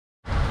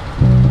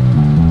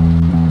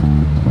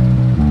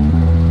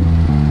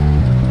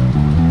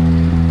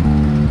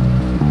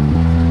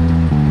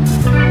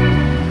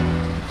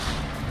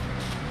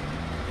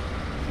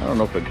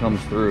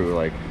comes through,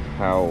 like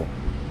how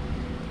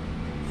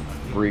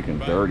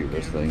freaking dirty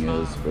this thing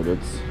is, but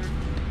it's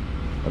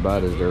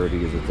about as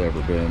dirty as it's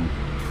ever been.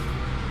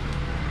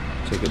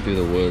 Took it through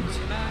the woods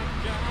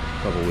a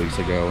couple weeks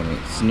ago and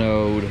it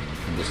snowed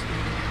and just,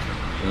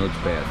 it looks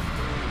bad.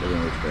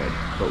 Everything looks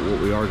bad. But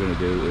what we are going to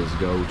do is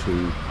go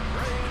to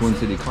Twin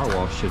City Car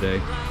Wash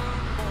today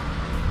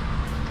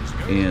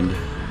and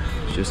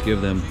just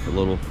give them a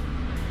little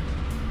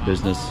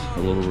business,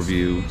 a little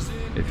review.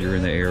 If you're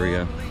in the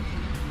area,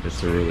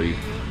 it's a really,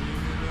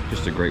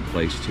 just a great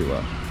place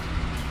to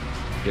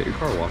get your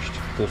car washed,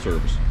 full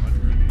service.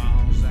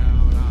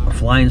 I'm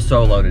flying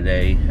solo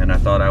today, and I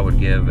thought I would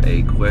give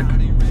a quick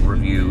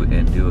review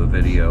and do a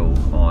video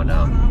on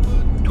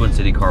Twin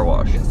City Car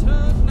Wash. It's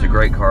a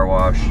great car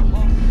wash,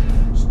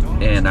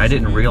 and I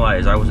didn't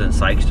realize I was in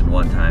Sykeston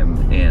one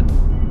time and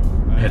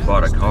had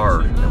bought a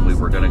car, and we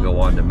were going to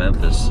go on to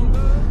Memphis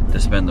to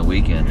spend the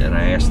weekend, and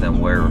I asked them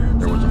where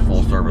there was a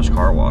full service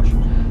car wash,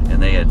 and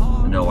they had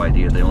no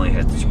idea. They only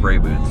had spray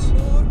booths,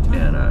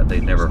 and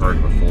they'd never heard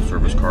of a full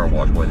service car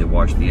wash where they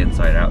wash the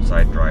inside,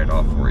 outside, dry it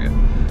off for you.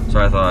 So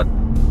I thought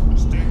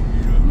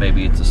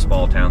maybe it's a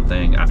small town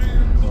thing.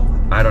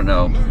 I don't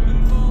know,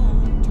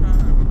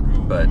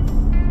 but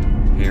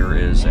here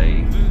is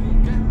a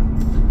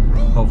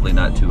hopefully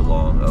not too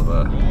long of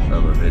a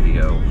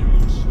video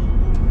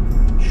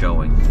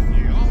showing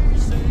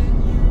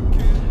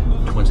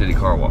Twin City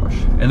Car Wash.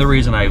 And the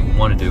reason I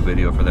want to do a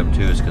video for them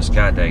too is because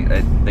god dang,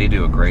 they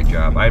do a great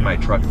job. I had my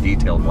truck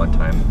detailed one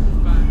time.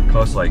 It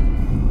cost like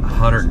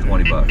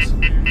 120 bucks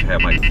to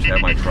have my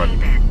truck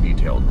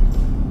detailed.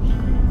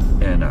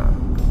 And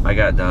I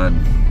got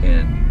done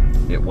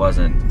and it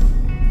wasn't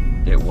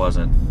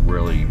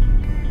really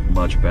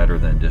much better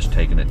than just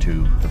taking it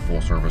to the full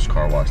service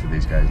car wash that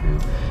these guys do.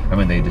 I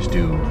mean, they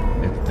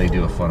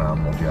do a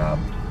phenomenal job.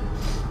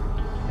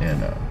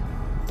 And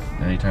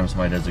anytime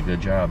somebody does a good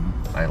job,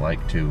 I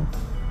like to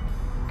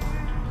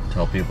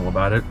tell people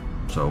about it.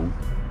 So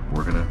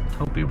we're gonna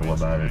tell people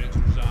about it.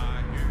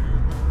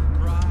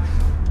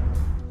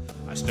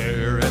 I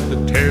stare at the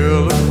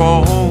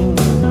telephone.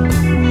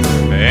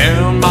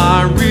 Am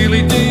I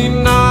really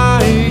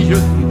denying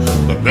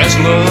the best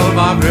love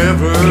I've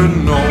ever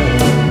known?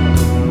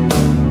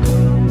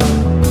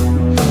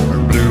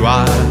 Her blue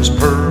eyes,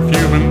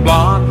 perfume and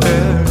blonde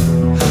hair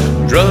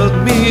drug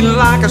me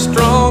like a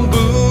strong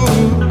booze.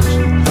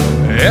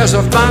 As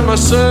I find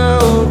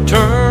myself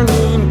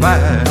turning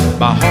back,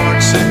 my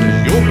heart sick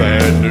of your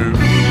bad news.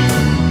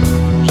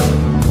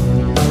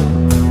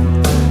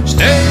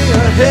 Stay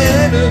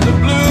ahead of the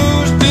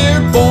blues, dear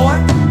boy,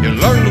 you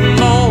learned a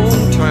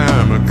long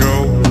time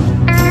ago.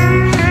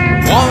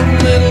 One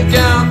little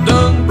gal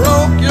done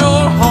broke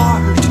your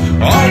heart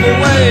all the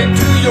way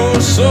to your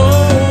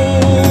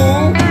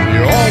soul.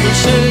 You always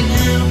said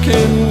you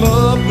can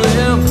love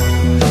them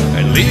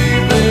and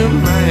leave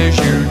them as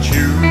you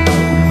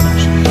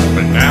choose,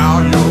 but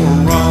now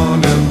you're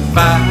running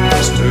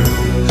faster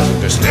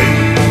to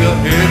stay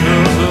ahead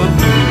of the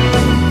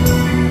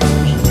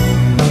blues.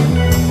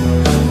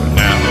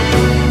 Now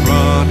you're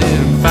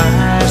running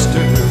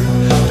faster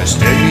to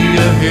stay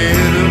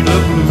ahead of the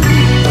blues.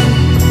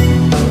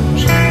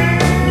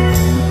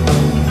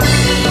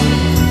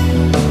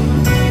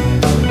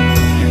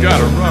 You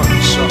gotta run,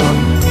 son.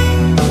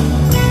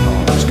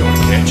 Oh, it's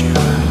gonna catch you.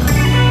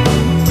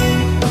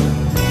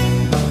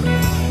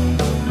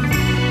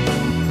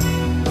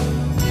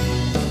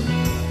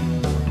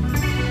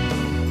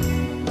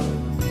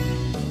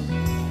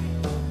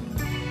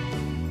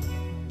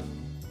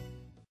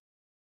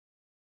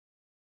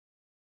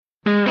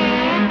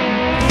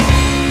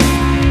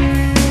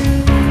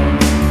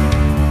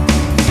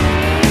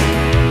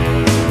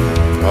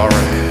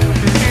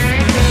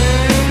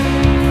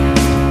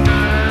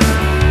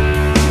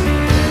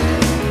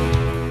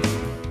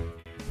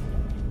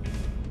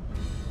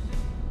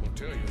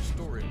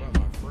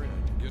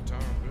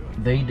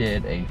 They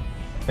did a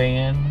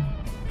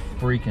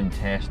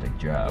fan-freaking-tastic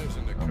job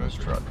on this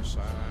truck.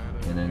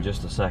 And in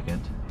just a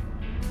second,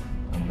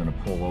 I'm gonna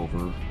pull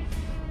over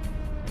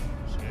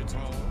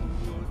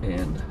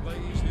and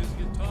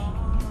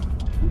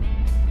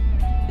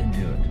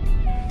do it.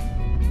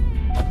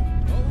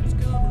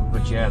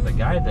 But yeah, the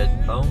guy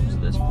that owns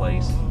this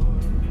place,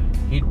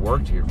 he'd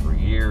worked here for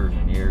years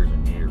and years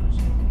and years,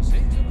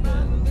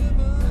 and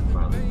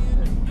finally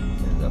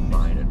ended up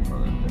buying it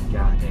from him. And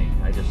god dang,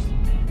 I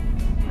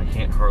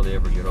can't hardly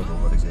ever get over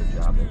what a good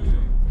job they do.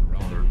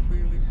 And they're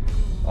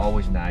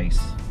always nice.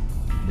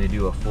 They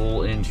do a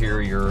full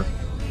interior,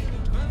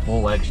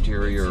 full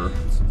exterior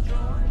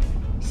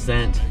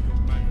scent,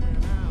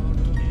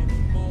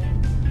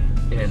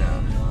 and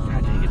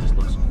god dang,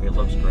 it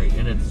looks great.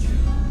 And it's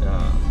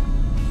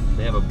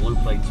they have a blue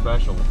plate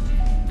special.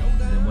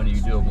 And when you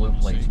do a blue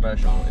plate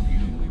special,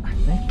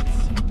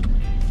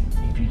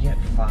 if you get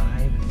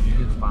five, if you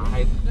do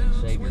 5 and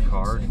save your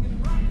card,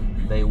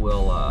 they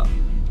will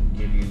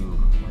give you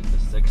like the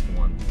 6th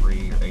one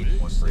free or 8th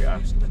one free. I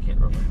can't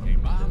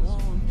remember how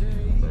much it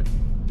is, but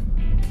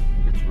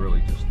it's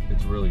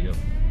really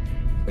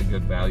a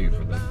good value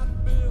for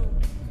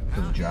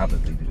for the job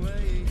that they do.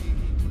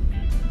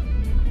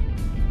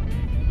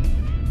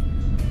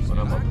 But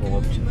I'm gonna pull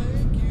up to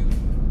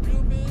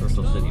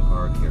Crystal City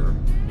Park here and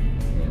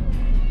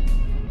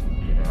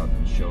get out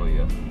and show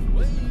you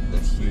the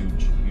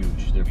huge,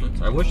 huge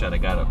difference. I wish I'd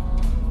have got a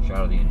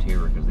shot of the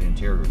interior because the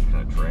interior was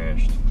kind of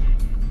trashed.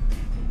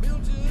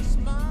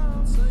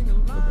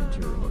 But the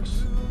interior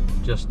looks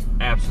just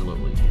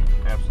absolutely,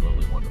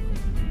 absolutely wonderful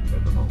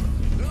at the moment.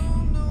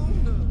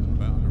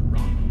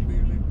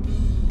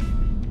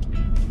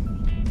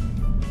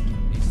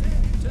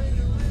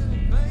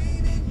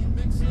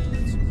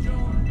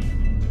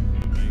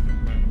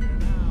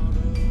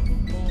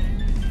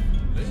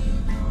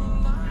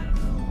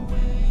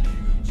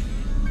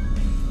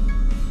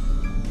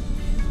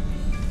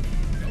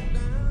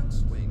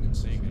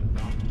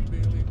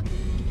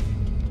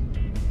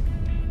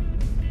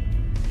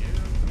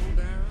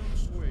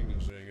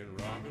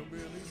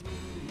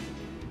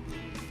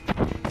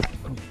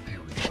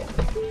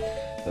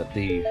 But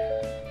the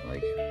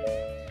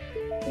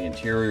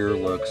interior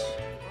looks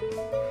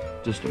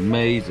just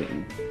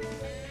amazing.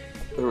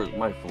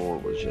 My floor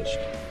was just,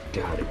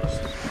 God,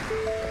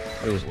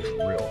 it was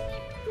looking real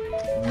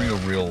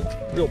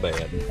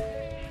bad.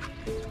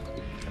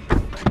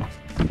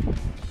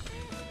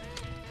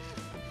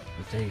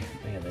 But they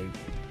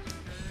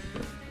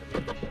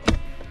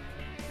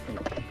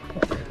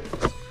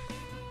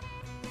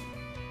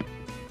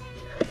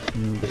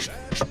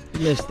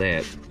missed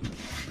that.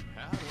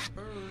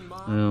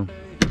 Well,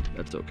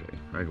 that's okay.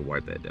 I can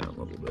wipe that down a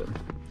little bit.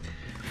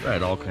 I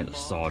had all kinds of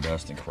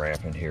sawdust and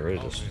crap in here.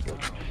 It just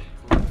looked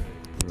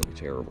really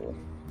terrible.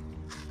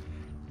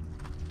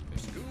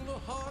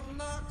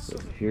 So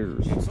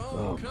here's,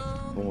 oh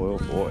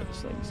boy,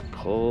 this thing's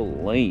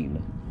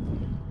clean.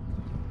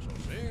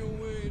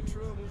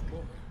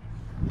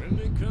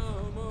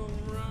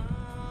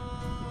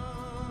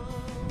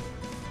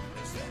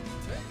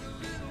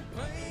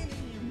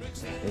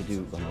 They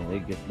do, they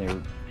get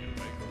there,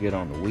 get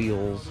on the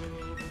wheels,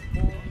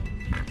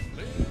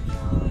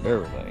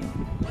 everything.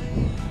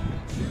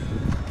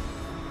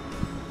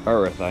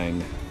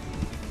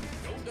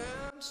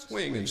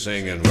 Swinging,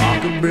 singing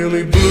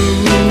rockabilly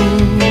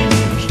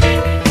blues.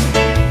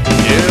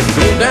 Yeah,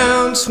 go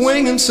down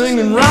swinging,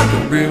 singing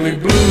rockabilly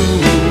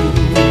blues.